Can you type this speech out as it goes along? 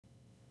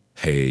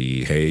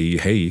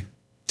Hey.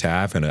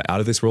 Tav and an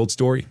out-of-this-world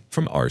story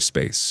from our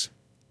space.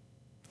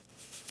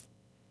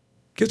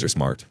 Kids are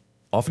smart.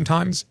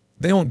 Oftentimes,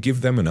 they don't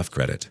give them enough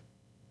credit.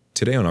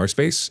 Today on our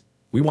space,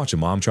 we watch a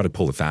mom try to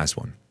pull a fast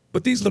one,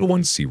 but these little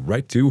ones see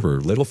right through her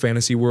little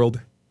fantasy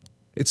world.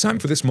 It's time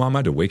for this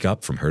mama to wake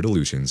up from her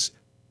delusions.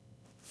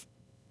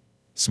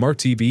 Smart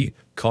TV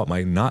caught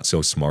my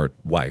not-so-smart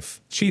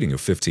wife cheating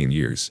of 15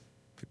 years.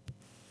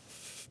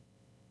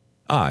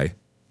 I,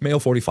 male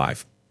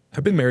 45,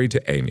 have been married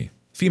to Amy,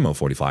 female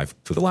 45,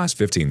 for the last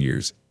 15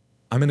 years.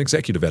 I'm an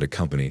executive at a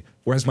company,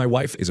 whereas my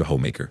wife is a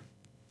homemaker.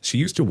 She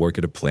used to work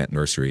at a plant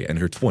nursery in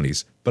her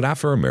 20s, but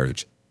after our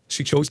marriage,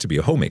 she chose to be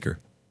a homemaker.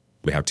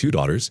 We have 2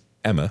 daughters,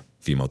 Emma,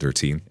 female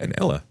 13, and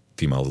Ella,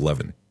 female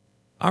 11.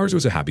 Ours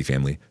was a happy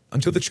family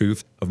until the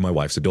truth of my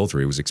wife's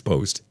adultery was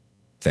exposed.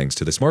 Thanks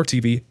to the smart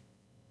TV.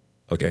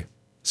 Okay,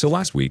 so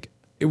last week,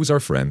 it was our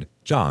friend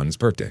John's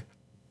birthday.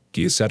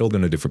 He is settled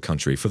in a different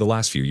country for the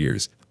last few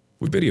years.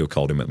 We video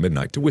called him at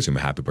midnight to wish him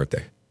a happy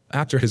birthday.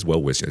 After his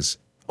well wishes,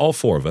 all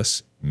 4 of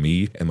us,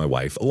 me and my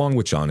wife, along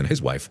with John and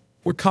his wife,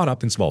 were caught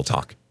up in small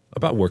talk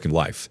about work and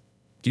life.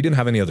 He didn't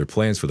have any other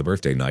plans for the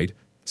birthday night,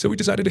 so we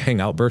decided to hang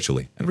out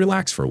virtually and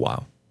relax for a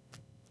while.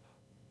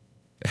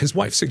 His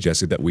wife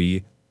suggested that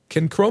we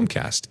can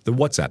Chromecast the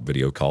WhatsApp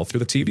video call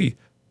through the TV.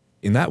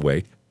 In that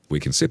way,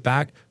 we can sit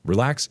back,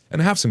 relax,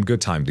 and have some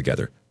good time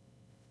together.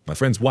 My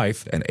friend's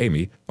wife and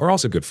Amy are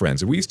also good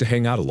friends, and we used to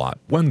hang out a lot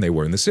when they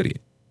were in the city.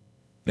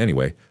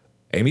 Anyway,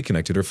 Amy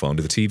connected her phone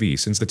to the TV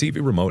since the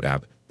TV remote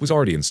app was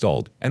already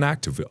installed and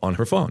active on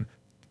her phone.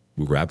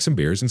 We grabbed some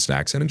beers and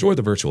snacks and enjoyed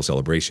the virtual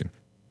celebration.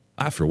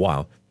 After a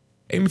while,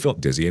 Amy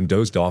felt dizzy and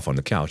dozed off on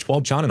the couch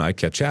while John and I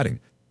kept chatting.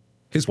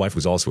 His wife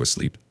was also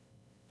asleep.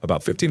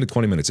 About 15 to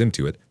 20 minutes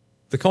into it,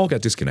 the call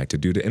got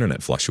disconnected due to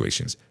internet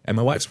fluctuations, and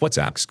my wife's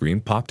WhatsApp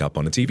screen popped up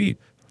on the TV.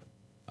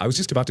 I was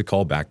just about to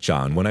call back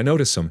John when I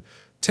noticed some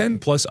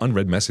 10+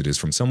 unread messages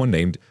from someone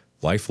named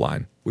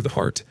Lifeline with a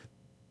heart.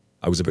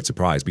 I was a bit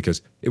surprised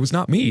because it was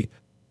not me.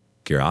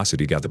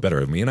 Curiosity got the better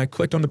of me, and I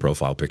clicked on the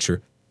profile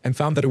picture and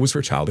found that it was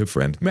her childhood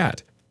friend,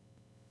 Matt.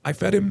 I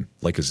fed him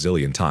like a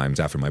zillion times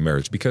after my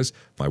marriage because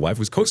my wife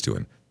was close to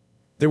him.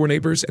 They were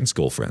neighbors and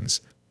school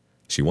friends.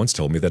 She once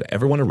told me that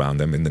everyone around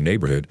them in the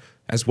neighborhood,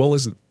 as well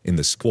as in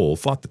the school,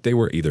 thought that they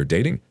were either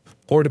dating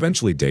or would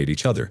eventually date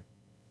each other.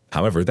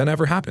 However, that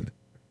never happened.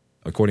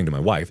 According to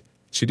my wife,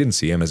 she didn't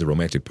see him as a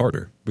romantic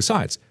partner.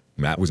 Besides,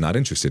 Matt was not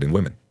interested in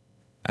women.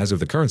 As of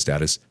the current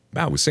status,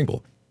 Matt was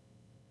single.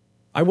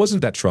 I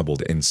wasn't that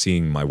troubled in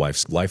seeing my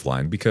wife's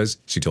lifeline because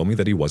she told me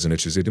that he wasn't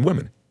interested in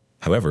women.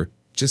 However,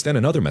 just then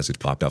another message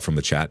popped up from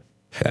the chat.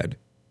 Head.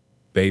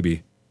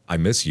 Baby, I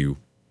miss you.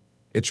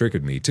 It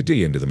triggered me to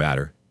dig into the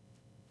matter.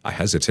 I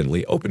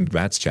hesitantly opened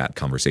Matt's chat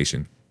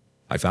conversation.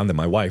 I found that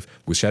my wife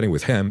was chatting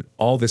with him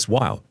all this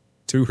while,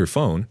 through her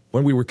phone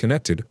when we were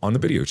connected on the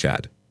video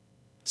chat.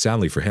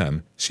 Sadly for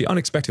him, she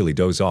unexpectedly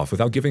dozed off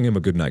without giving him a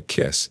goodnight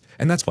kiss,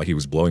 and that's why he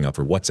was blowing up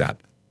her WhatsApp.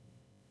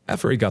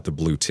 After he got the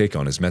blue tick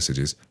on his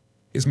messages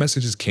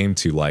came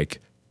to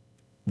like,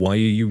 why are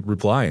you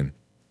replying?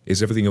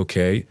 Is everything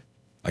okay?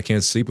 I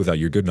can't sleep without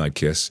your goodnight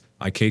kiss.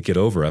 I can't get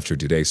over after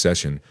today's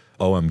session.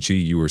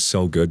 OMG, you were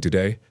so good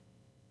today.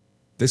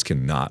 This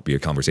cannot be a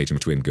conversation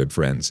between good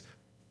friends.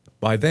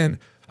 By then,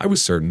 I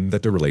was certain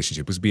that the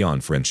relationship was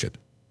beyond friendship.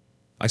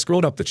 I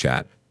scrolled up the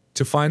chat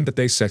to find that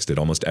they sexted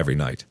almost every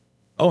night.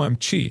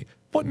 OMG,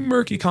 what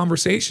murky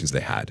conversations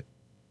they had.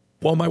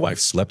 While my wife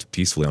slept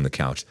peacefully on the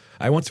couch,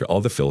 I went through all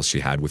the filth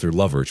she had with her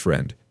lover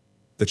friend.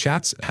 The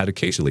chats had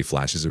occasionally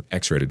flashes of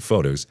X-rated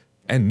photos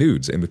and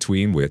nudes in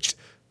between, which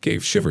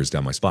gave shivers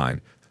down my spine.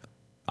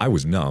 I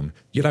was numb,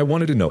 yet I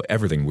wanted to know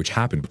everything which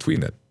happened between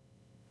them.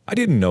 I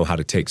didn't know how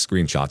to take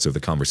screenshots of the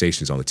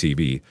conversations on the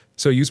TV,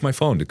 so I used my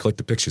phone to click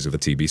the pictures of the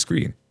TV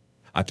screen.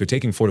 After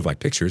taking 4 to 5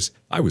 pictures,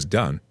 I was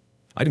done.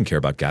 I didn't care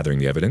about gathering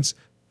the evidence.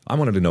 I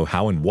wanted to know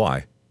how and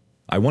why.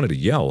 I wanted to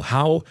yell,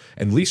 howl,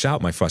 and leash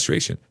out my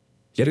frustration,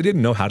 yet I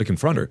didn't know how to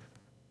confront her.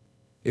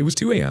 It was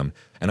 2 a.m.,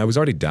 and I was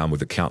already down with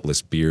the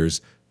countless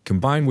beers,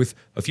 combined with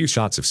a few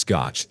shots of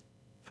scotch.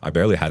 I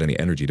barely had any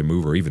energy to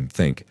move or even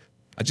think.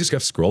 I just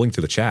kept scrolling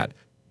through the chat,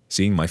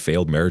 seeing my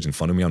failed marriage in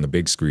front of me on the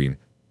big screen.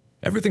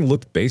 Everything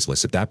looked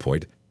baseless at that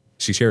point.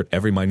 She shared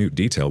every minute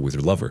detail with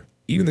her lover,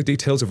 even the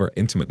details of our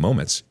intimate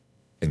moments.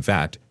 In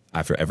fact,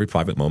 after every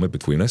private moment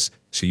between us,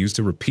 she used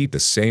to repeat the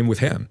same with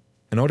him,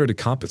 in order to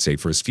compensate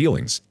for his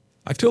feelings.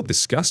 I felt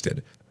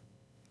disgusted.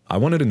 I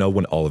wanted to know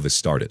when all of this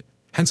started.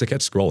 Hence I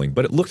kept scrolling,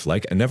 but it looked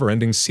like a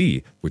never-ending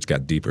sea, which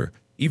got deeper,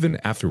 even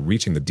after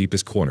reaching the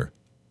deepest corner.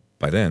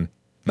 By then,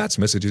 Matt's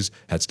messages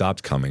had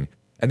stopped coming,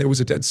 and there was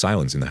a dead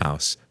silence in the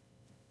house.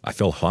 I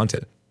felt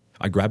haunted.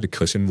 I grabbed a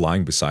cushion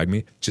lying beside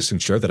me, just to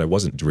ensure that I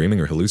wasn't dreaming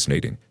or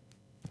hallucinating.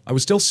 I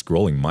was still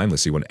scrolling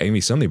mindlessly when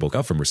Amy suddenly woke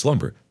up from her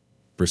slumber.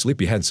 Her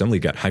sleepy head suddenly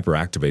got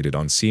hyperactivated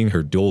on seeing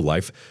her dual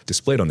life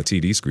displayed on the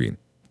TV screen.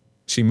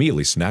 She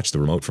immediately snatched the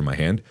remote from my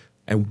hand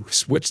and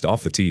switched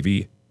off the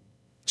TV.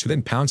 She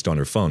then pounced on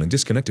her phone and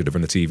disconnected it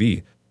from the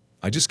TV.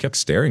 I just kept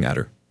staring at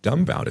her,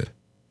 dumbfounded.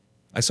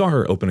 I saw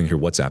her opening her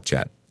WhatsApp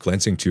chat,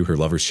 glancing to her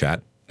lover's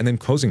chat, and then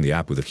closing the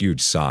app with a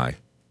huge sigh.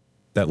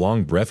 That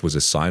long breath was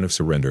a sign of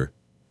surrender.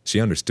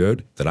 She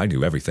understood that I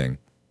knew everything.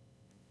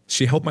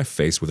 She held my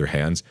face with her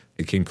hands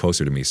and came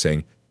closer to me,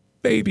 saying,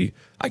 "Baby,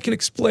 I can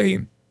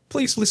explain.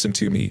 Please listen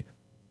to me."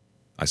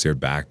 I stared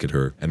back at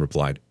her and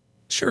replied,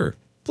 "Sure,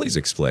 please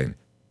explain."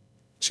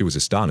 She was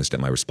astonished at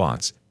my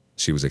response.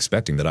 She was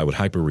expecting that I would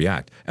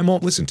hyperreact and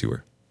won't listen to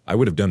her. I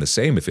would have done the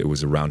same if it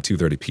was around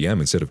 2:30 p.m.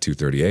 instead of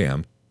 2:30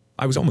 a.m.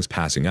 I was almost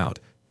passing out,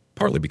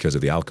 partly because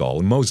of the alcohol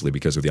and mostly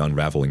because of the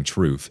unraveling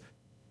truth.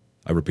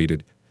 I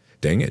repeated,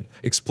 "Dang it,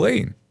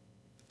 explain."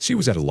 She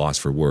was at a loss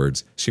for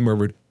words. She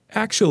murmured,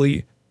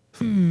 "Actually,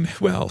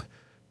 well,"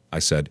 I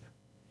said,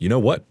 "You know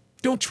what?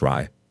 Don't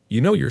try.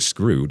 You know you're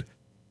screwed."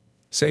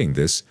 Saying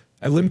this,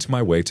 I limped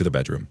my way to the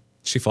bedroom.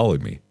 She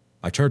followed me.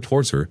 I turned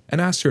towards her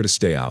and asked her to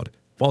stay out,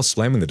 while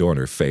slamming the door in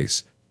her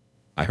face.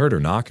 I heard her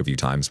knock a few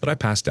times, but I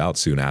passed out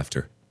soon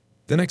after.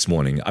 The next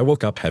morning, I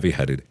woke up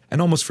heavy-headed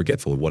and almost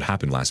forgetful of what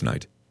happened last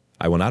night.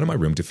 I went out of my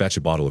room to fetch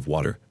a bottle of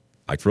water.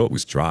 My throat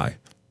was dry.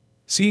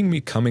 Seeing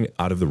me coming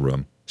out of the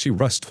room, she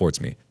rushed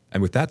towards me,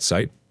 and with that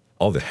sight,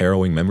 all the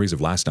harrowing memories of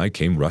last night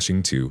came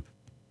rushing too.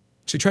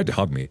 She tried to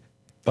hug me,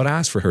 but I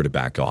asked for her to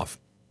back off.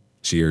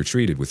 She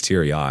retreated with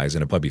teary eyes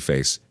and a puppy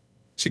face.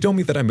 She told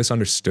me that I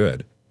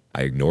misunderstood.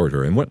 I ignored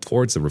her and went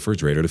towards the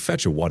refrigerator to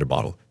fetch a water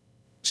bottle.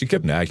 She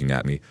kept nagging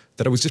at me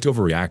that I was just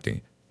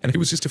overreacting, and he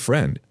was just a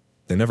friend.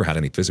 They never had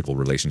any physical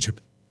relationship.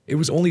 It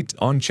was only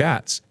on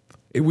chats.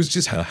 It was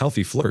just a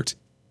healthy flirt.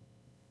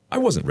 I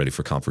wasn't ready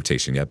for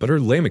confrontation yet, but her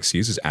lame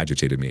excuses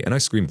agitated me, and I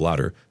screamed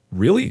louder,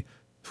 "Really?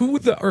 Who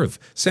with the earth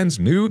sends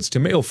nudes to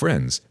male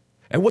friends?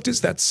 And what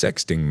does that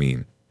sexting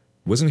mean?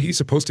 Wasn't he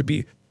supposed to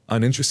be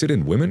uninterested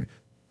in women?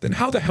 Then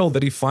how the hell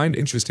did he find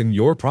interest in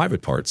your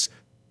private parts?"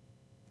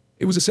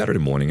 It was a Saturday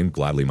morning, and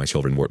gladly my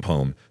children were at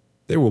home.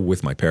 They were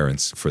with my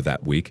parents for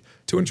that week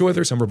to enjoy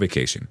their summer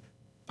vacation.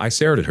 I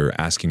stared at her,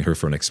 asking her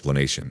for an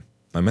explanation.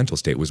 My mental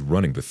state was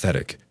running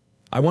pathetic.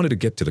 I wanted to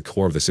get to the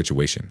core of the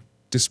situation,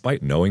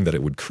 despite knowing that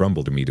it would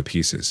crumble to me to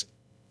pieces.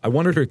 I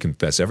wanted her to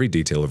confess every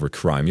detail of her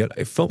crime, yet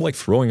I felt like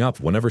throwing up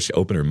whenever she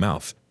opened her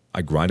mouth.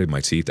 I grinded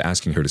my teeth,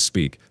 asking her to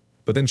speak,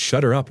 but then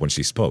shut her up when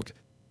she spoke.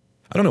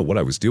 I don't know what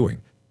I was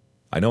doing.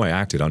 I know I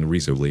acted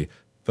unreasonably,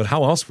 but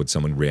how else would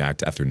someone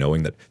react after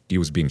knowing that he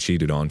was being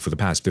cheated on for the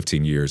past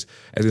 15 years,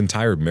 as his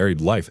entire married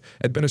life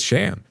had been a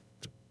sham?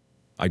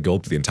 I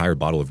gulped the entire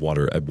bottle of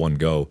water at one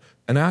go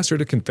and asked her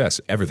to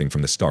confess everything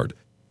from the start,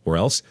 or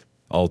else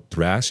I'll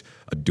thrash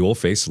a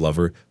dual-faced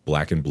lover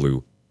black and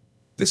blue.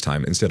 This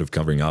time, instead of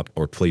covering up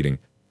or pleading,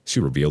 she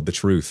revealed the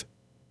truth.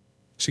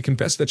 She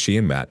confessed that she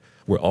and Matt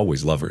were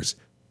always lovers.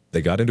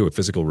 They got into a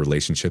physical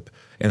relationship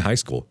in high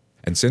school,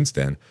 and since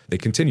then, they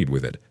continued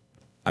with it.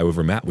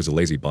 However, Matt was a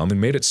lazy bum and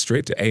made it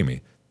straight to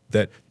Amy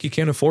that he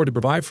can't afford to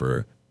provide for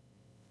her.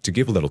 To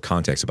give a little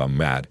context about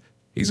Matt,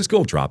 he's a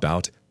school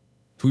dropout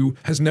who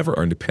has never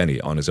earned a penny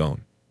on his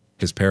own.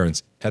 His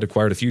parents had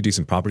acquired a few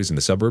decent properties in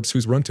the suburbs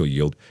whose rental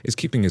yield is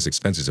keeping his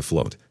expenses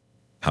afloat.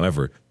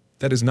 However,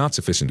 that is not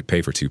sufficient to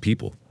pay for two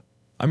people.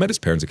 I met his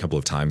parents a couple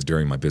of times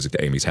during my visit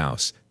to Amy's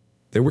house.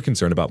 They were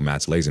concerned about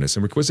Matt's laziness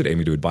and requested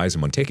Amy to advise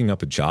him on taking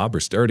up a job or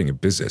starting a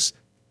business.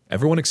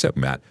 Everyone except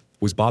Matt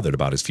was bothered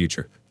about his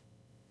future.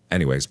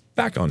 Anyways,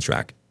 back on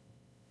track.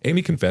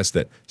 Amy confessed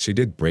that she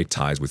did break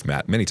ties with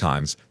Matt many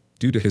times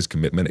due to his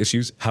commitment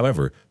issues.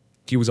 However,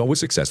 he was always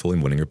successful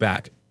in winning her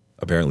back.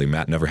 Apparently,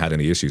 Matt never had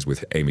any issues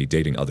with Amy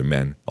dating other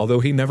men, although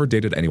he never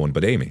dated anyone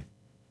but Amy.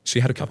 She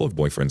had a couple of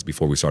boyfriends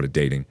before we started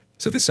dating,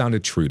 so this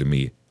sounded true to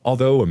me,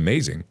 although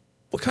amazing.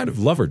 What kind of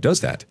lover does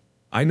that?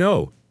 I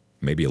know.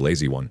 Maybe a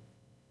lazy one.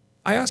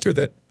 I asked her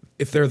that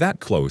if they're that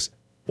close,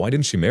 why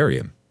didn't she marry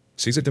him?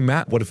 She said that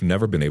Matt would have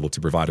never been able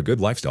to provide a good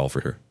lifestyle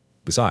for her.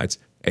 Besides,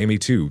 Amy,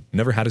 too,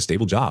 never had a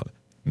stable job,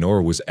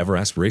 nor was ever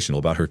aspirational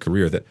about her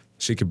career that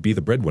she could be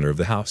the breadwinner of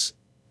the house.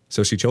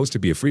 So she chose to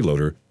be a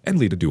freeloader and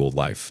lead a dual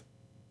life.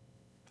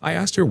 I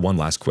asked her one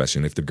last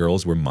question if the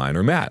girls were mine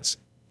or Matt's.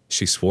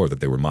 She swore that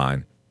they were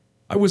mine.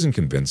 I wasn't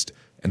convinced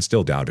and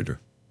still doubted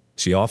her.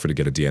 She offered to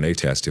get a DNA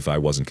test if I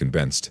wasn't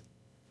convinced.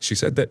 She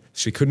said that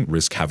she couldn't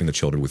risk having the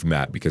children with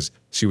Matt because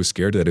she was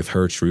scared that if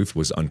her truth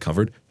was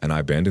uncovered and I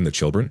abandoned the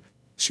children,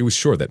 she was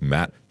sure that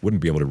Matt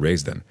wouldn't be able to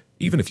raise them,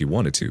 even if he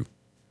wanted to.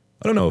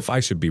 I don't know if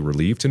I should be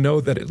relieved to know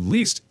that at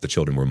least the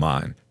children were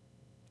mine.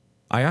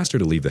 I asked her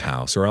to leave the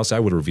house or else I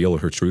would reveal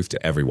her truth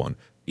to everyone,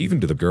 even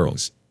to the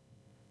girls.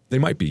 They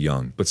might be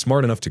young, but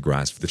smart enough to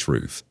grasp the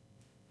truth.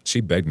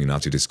 She begged me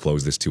not to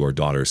disclose this to our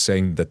daughter,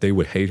 saying that they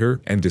would hate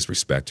her and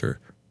disrespect her.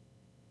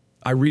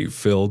 I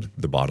refilled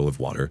the bottle of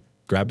water,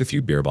 grabbed a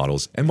few beer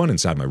bottles, and went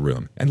inside my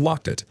room and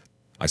locked it.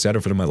 I sat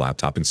in front of my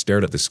laptop and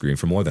stared at the screen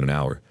for more than an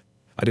hour.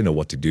 I didn't know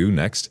what to do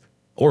next,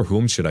 or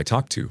whom should I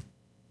talk to.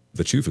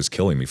 The truth was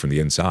killing me from the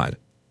inside.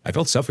 I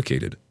felt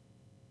suffocated.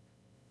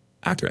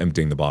 After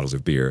emptying the bottles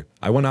of beer,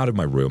 I went out of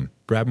my room,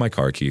 grabbed my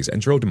car keys,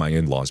 and drove to my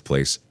in-laws'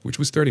 place, which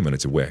was 30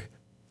 minutes away.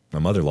 My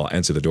mother-in-law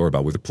answered the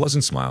doorbell with a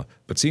pleasant smile,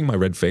 but seeing my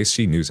red face,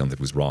 she knew something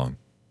was wrong.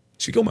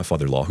 She called my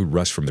father-in-law, who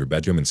rushed from their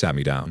bedroom and sat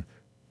me down.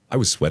 I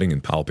was sweating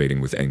and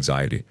palpitating with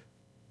anxiety.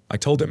 I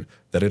told him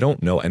that I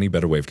don't know any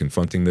better way of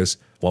confronting this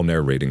while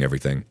narrating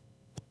everything.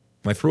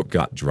 My throat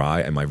got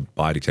dry and my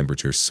body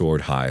temperature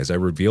soared high as I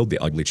revealed the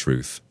ugly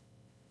truth.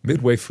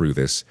 Midway through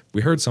this,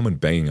 we heard someone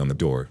banging on the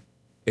door.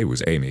 It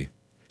was Amy.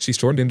 She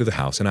stormed into the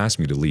house and asked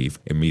me to leave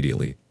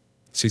immediately.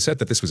 She said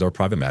that this was our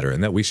private matter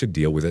and that we should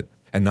deal with it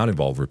and not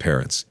involve her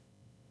parents.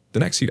 The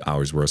next few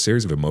hours were a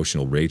series of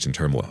emotional rage and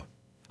turmoil.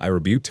 I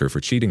rebuked her for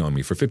cheating on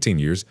me for 15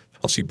 years,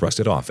 while she brushed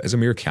it off as a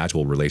mere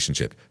casual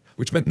relationship,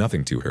 which meant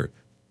nothing to her.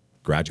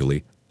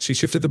 Gradually, she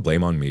shifted the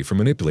blame on me for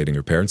manipulating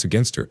her parents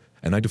against her,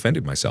 and I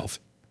defended myself.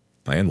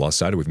 My in-laws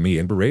sided with me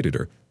and berated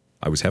her.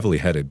 I was heavily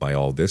headed by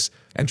all this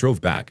and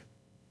drove back.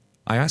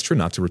 I asked her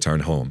not to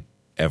return home,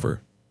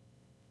 ever.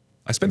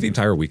 I spent the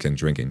entire weekend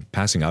drinking,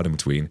 passing out in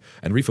between,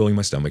 and refilling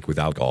my stomach with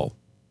alcohol.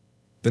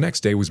 The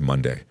next day was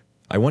Monday.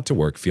 I went to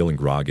work feeling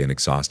groggy and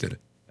exhausted.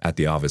 At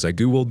the office, I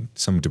Googled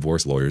some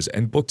divorce lawyers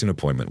and booked an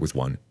appointment with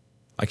one.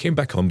 I came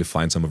back home to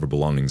find some of her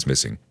belongings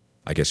missing.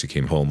 I guess she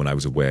came home when I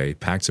was away,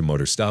 packed some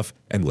motor stuff,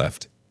 and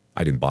left.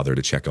 I didn't bother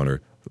to check on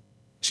her.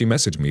 She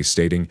messaged me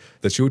stating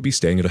that she would be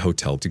staying at a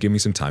hotel to give me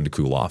some time to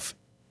cool off.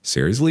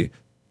 Seriously?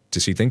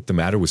 Did she think the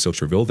matter was so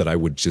trivial that I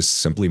would just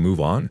simply move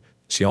on?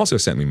 She also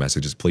sent me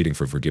messages pleading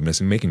for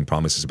forgiveness and making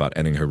promises about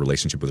ending her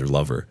relationship with her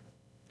lover.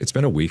 It's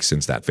been a week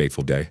since that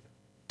fateful day.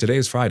 Today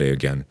is Friday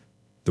again.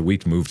 The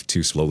week moved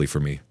too slowly for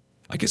me.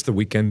 I guess the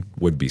weekend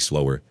would be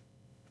slower.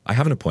 I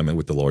have an appointment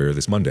with the lawyer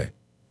this Monday.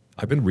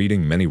 I've been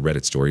reading many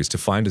Reddit stories to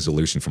find a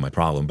solution for my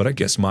problem, but I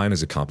guess mine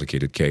is a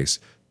complicated case.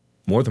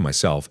 More than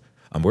myself,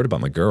 I'm worried about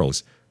my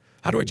girls.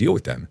 How do I deal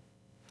with them?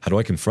 How do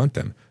I confront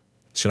them?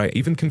 Should I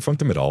even confront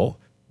them at all?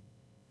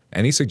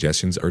 Any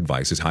suggestions or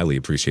advice is highly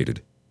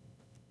appreciated.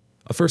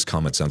 A first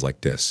comment sounds like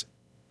this.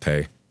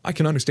 Hey, I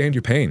can understand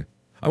your pain.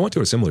 I went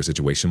to a similar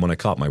situation when I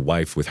caught my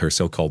wife with her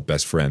so-called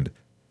best friend.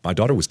 My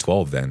daughter was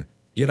 12 then,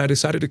 yet I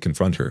decided to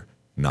confront her,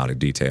 not in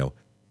detail.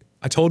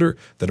 I told her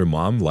that her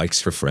mom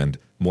likes her friend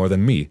more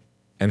than me,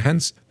 and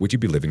hence would you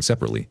be living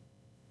separately.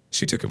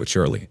 She took it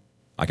maturely.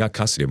 I got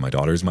custody of my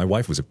daughter as my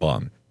wife was a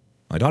bum.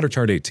 My daughter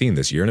turned 18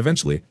 this year and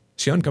eventually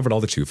she uncovered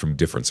all the truth from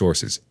different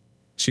sources.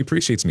 She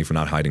appreciates me for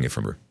not hiding it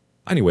from her.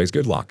 Anyways,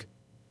 good luck.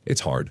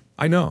 It's hard,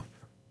 I know.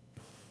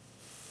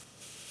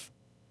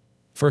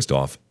 First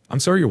off, I'm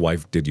sorry your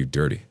wife did you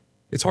dirty.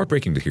 It's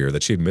heartbreaking to hear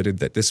that she admitted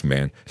that this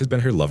man has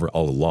been her lover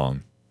all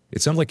along.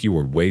 It sounded like you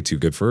were way too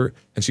good for her,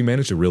 and she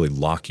managed to really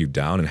lock you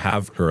down and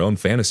have her own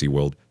fantasy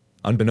world,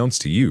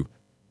 unbeknownst to you.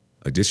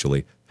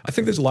 Additionally, I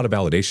think there's a lot of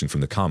validation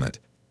from the comment.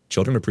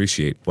 Children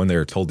appreciate when they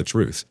are told the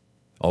truth,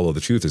 although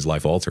the truth is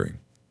life-altering.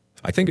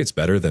 I think it's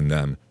better than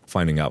them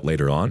finding out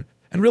later on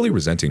and really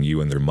resenting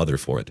you and their mother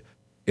for it.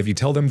 If you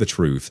tell them the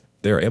truth,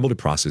 they are able to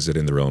process it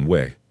in their own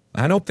way.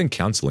 I don't think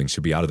counseling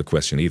should be out of the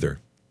question either.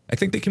 I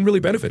think they can really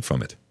benefit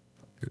from it.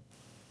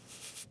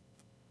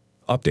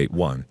 Update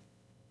 1.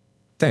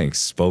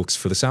 Thanks, folks,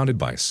 for the sound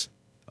advice.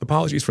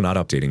 Apologies for not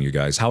updating you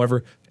guys.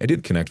 However, I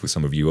did connect with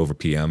some of you over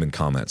PM and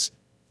comments.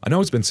 I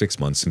know it's been 6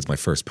 months since my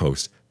first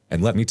post,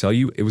 and let me tell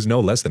you, it was no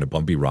less than a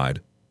bumpy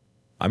ride.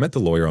 I met the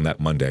lawyer on that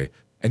Monday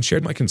and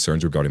shared my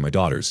concerns regarding my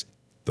daughters.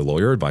 The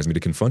lawyer advised me to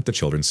confront the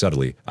children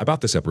subtly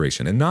about the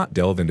separation and not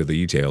delve into the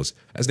details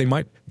as they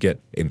might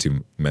get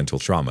into mental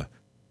trauma.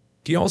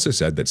 He also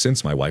said that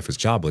since my wife is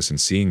jobless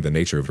and seeing the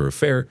nature of her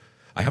affair,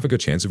 I have a good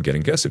chance of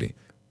getting custody.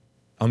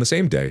 On the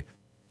same day,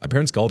 my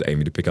parents called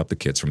Amy to pick up the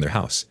kids from their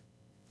house.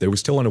 They were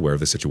still unaware of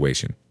the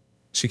situation.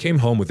 She came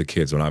home with the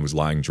kids when I was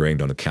lying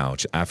drained on the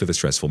couch after the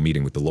stressful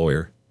meeting with the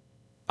lawyer.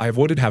 I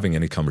avoided having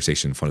any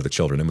conversation in front of the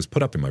children and was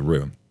put up in my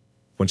room.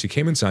 When she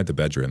came inside the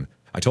bedroom,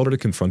 I told her to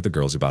confront the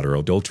girls about her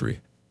adultery.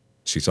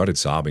 She started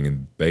sobbing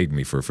and begged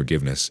me for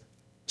forgiveness.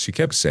 She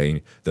kept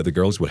saying that the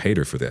girls would hate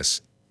her for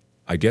this.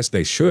 I guess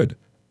they should.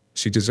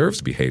 She deserves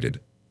to be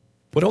hated.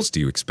 What else do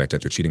you expect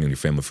after cheating on your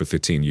family for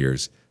 15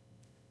 years?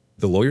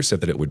 The lawyer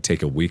said that it would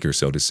take a week or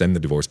so to send the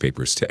divorce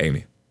papers to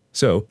Amy.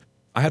 So,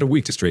 I had a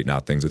week to straighten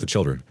out things with the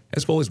children,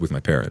 as well as with my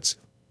parents.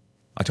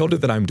 I told her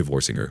that I'm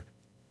divorcing her.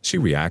 She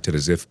reacted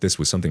as if this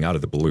was something out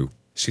of the blue.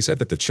 She said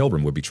that the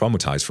children would be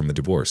traumatized from the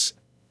divorce.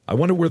 I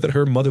wondered where that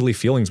her motherly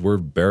feelings were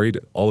buried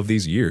all of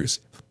these years.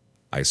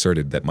 I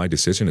asserted that my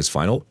decision is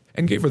final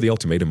and gave her the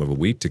ultimatum of a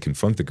week to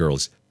confront the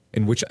girls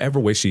in whichever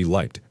way she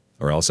liked,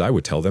 or else I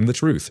would tell them the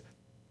truth.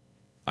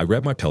 I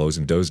grabbed my pillows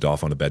and dozed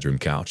off on the bedroom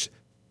couch.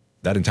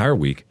 That entire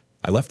week,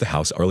 I left the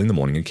house early in the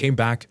morning and came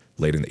back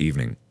late in the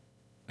evening.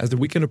 As the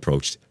weekend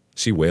approached,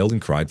 she wailed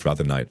and cried throughout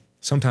the night,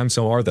 sometimes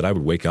so hard that I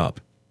would wake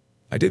up.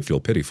 I did feel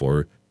pity for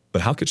her,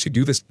 but how could she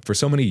do this for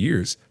so many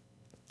years?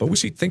 What was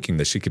she thinking,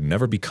 that she could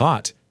never be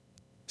caught?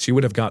 She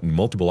would have gotten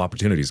multiple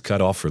opportunities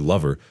cut off her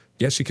lover,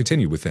 yet she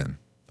continued with him.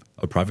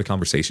 Our private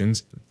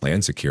conversations,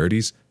 land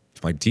securities,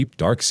 my deep,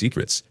 dark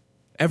secrets,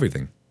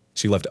 everything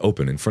she left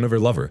open in front of her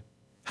lover.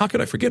 How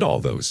could I forget all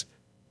those?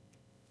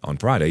 On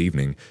Friday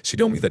evening, she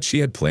told me that she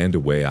had planned a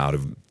way out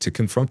to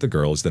confront the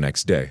girls the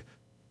next day.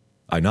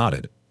 I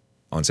nodded.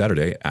 On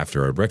Saturday,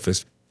 after our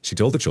breakfast, she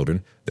told the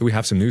children that we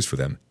have some news for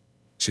them.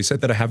 She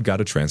said that I have got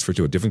to transfer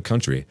to a different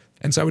country,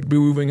 and so I would be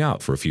moving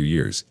out for a few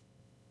years.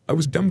 I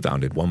was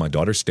dumbfounded while my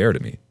daughter stared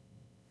at me.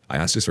 I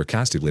asked her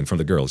sarcastically in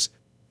front of the girls.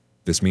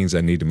 This means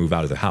I need to move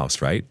out of the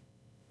house, right?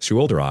 She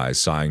rolled her eyes,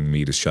 sighing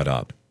me to shut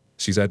up.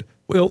 She said,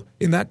 well,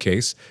 in that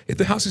case, if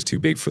the house is too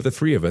big for the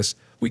three of us,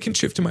 we can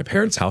shift to my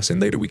parents' house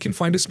and later we can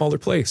find a smaller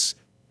place.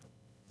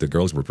 The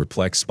girls were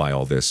perplexed by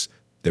all this.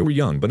 They were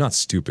young, but not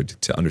stupid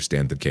to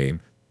understand the game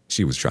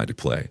she was trying to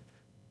play.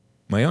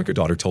 My younger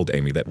daughter told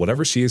Amy that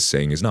whatever she is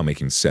saying is not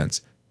making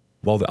sense,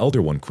 while the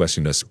elder one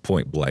questioned us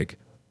point blank.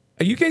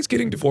 Are you guys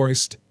getting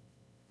divorced?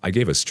 I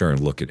gave a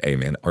stern look at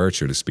Amy and urged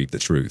her to speak the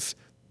truth.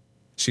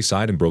 She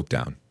sighed and broke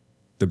down.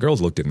 The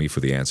girls looked at me for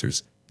the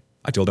answers.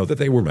 I told them that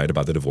they were right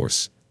about the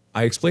divorce.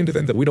 I explained to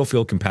them that we don't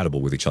feel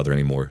compatible with each other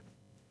anymore.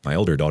 My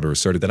elder daughter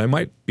asserted that I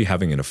might be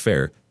having an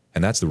affair,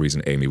 and that's the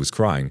reason Amy was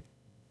crying.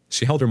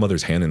 She held her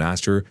mother's hand and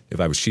asked her if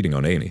I was cheating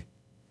on Amy.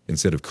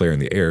 Instead of clearing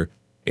the air,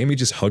 Amy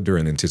just hugged her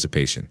in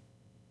anticipation.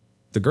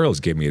 The girls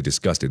gave me a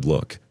disgusted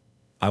look.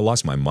 I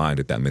lost my mind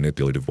at that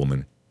manipulative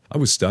woman. I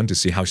was stunned to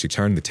see how she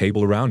turned the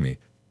table around me.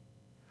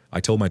 I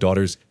told my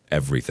daughters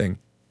everything,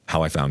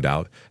 how I found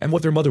out, and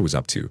what their mother was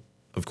up to,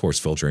 of course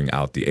filtering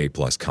out the A+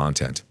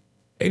 content.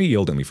 Amy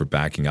yelled at me for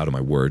backing out of my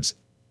words.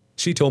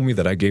 She told me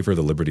that I gave her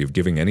the liberty of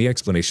giving any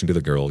explanation to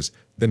the girls,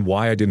 then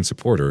why I didn't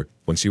support her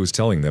when she was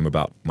telling them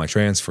about my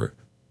transfer.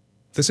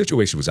 The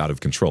situation was out of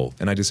control,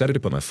 and I decided to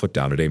put my foot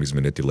down at Amy's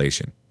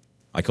manipulation.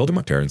 I called to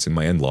my parents and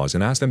my in-laws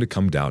and asked them to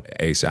come down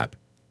ASAP.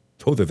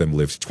 Both of them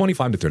lived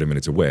 25 to 30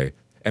 minutes away,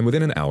 and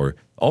within an hour,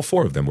 all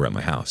four of them were at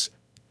my house.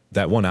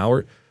 That 1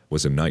 hour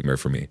was a nightmare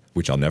for me,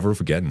 which I'll never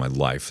forget in my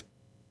life.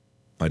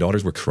 My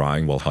daughters were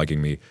crying while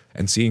hugging me,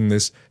 and seeing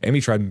this,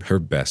 Amy tried her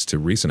best to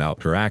reason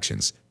out her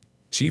actions.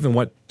 She even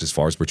went as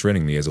far as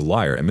portraying me as a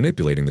liar and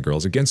manipulating the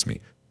girls against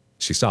me.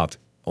 She stopped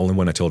only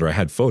when I told her I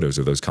had photos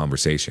of those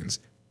conversations.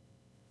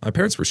 My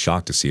parents were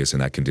shocked to see us in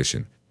that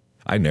condition.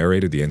 I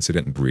narrated the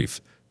incident in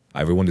brief.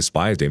 Everyone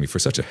despised Amy for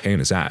such a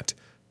heinous act.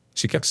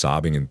 She kept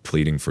sobbing and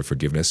pleading for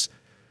forgiveness.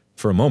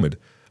 For a moment,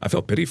 I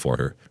felt pity for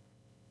her.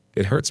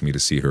 It hurts me to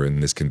see her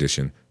in this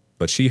condition,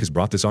 but she has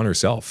brought this on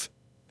herself.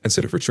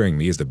 Instead of portraying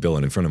me as the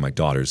villain in front of my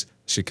daughters,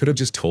 she could have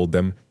just told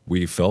them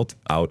we felt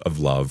out of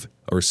love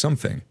or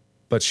something.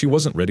 But she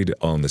wasn't ready to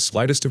own the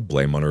slightest of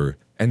blame on her,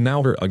 and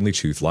now her ugly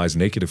truth lies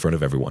naked in front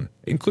of everyone,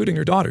 including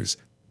her daughters.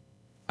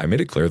 I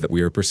made it clear that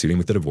we are proceeding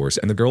with the divorce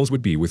and the girls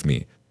would be with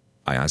me.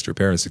 I asked her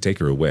parents to take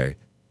her away.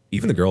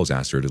 Even the girls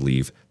asked her to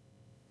leave.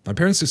 My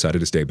parents decided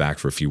to stay back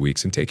for a few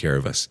weeks and take care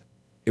of us.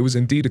 It was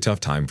indeed a tough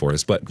time for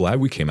us, but glad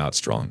we came out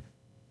strong.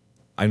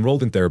 I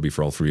enrolled in therapy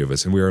for all three of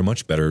us, and we are in a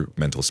much better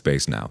mental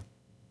space now.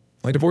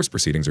 My divorce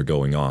proceedings are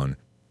going on.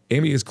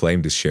 Amy has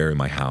claimed to share in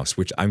my house,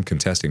 which I'm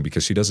contesting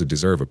because she doesn't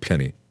deserve a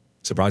penny.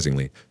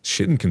 Surprisingly,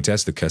 she didn't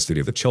contest the custody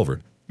of the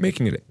children,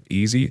 making it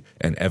easy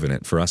and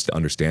evident for us to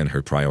understand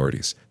her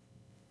priorities.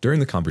 During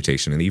the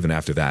confrontation and even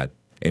after that,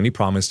 Amy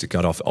promised to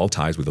cut off all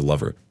ties with the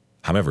lover.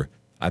 However,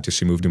 after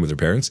she moved in with her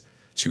parents,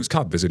 she was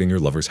caught visiting her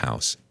lover's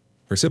house.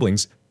 Her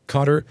siblings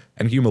caught her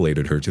and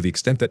humiliated her to the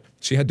extent that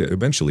she had to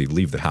eventually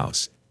leave the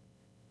house.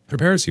 Her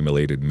parents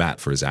humiliated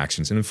Matt for his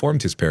actions and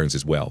informed his parents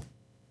as well.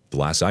 The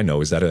last I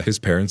know is that his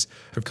parents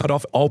have cut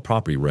off all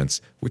property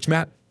rents, which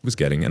Matt was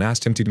getting, and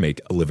asked him to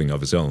make a living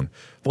of his own,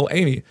 while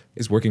Amy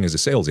is working as a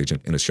sales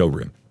agent in a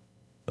showroom.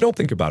 I don't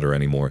think about her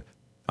anymore.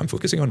 I'm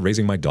focusing on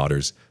raising my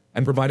daughters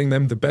and providing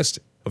them the best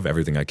of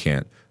everything I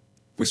can.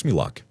 Wish me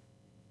luck.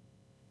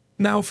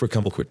 Now for a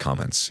couple quick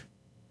comments.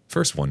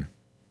 First one,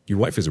 your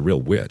wife is a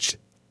real witch.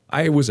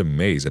 I was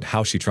amazed at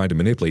how she tried to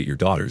manipulate your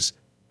daughters.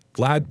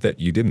 Glad that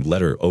you didn't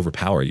let her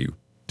overpower you.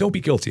 Don't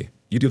be guilty.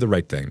 You do the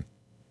right thing.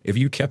 If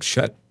you kept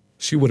shut,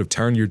 she would have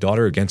turned your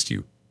daughter against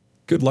you.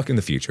 Good luck in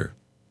the future.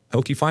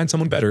 Hope you find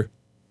someone better.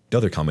 The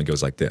other comment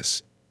goes like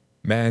this.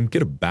 Man,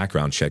 get a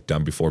background check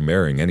done before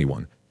marrying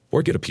anyone.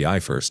 Or get a PI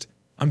first.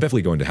 I'm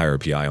definitely going to hire a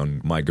PI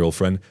on my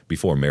girlfriend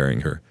before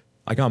marrying her.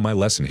 I got my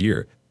lesson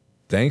here.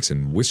 Thanks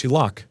and wish you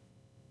luck.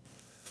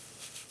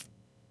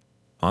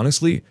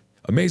 Honestly,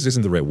 amazed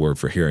isn't the right word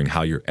for hearing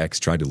how your ex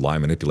tried to lie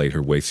and manipulate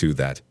her way through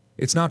that.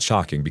 It's not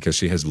shocking because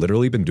she has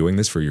literally been doing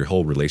this for your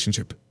whole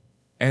relationship.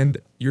 And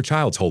your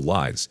child's whole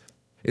lives.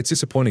 It's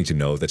disappointing to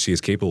know that she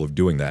is capable of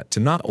doing that to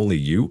not only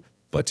you,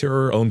 but to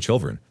her own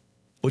children.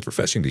 What's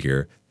refreshing to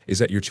hear is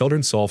that your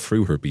children saw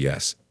through her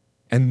BS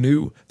and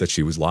knew that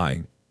she was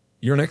lying.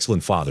 You're an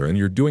excellent father and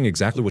you're doing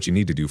exactly what you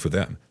need to do for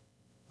them.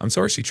 I'm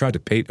sorry she tried to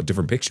paint a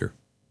different picture.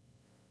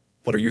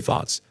 What are your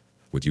thoughts?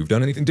 Would you have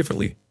done anything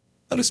differently?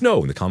 Let us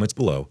know in the comments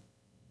below.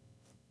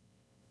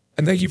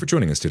 And thank you for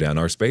joining us today on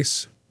Our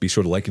Space. Be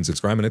sure to like and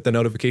subscribe and hit the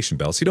notification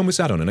bell so you don't miss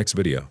out on the next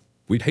video.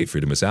 We'd hate for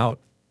you to miss out.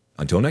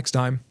 Until next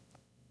time.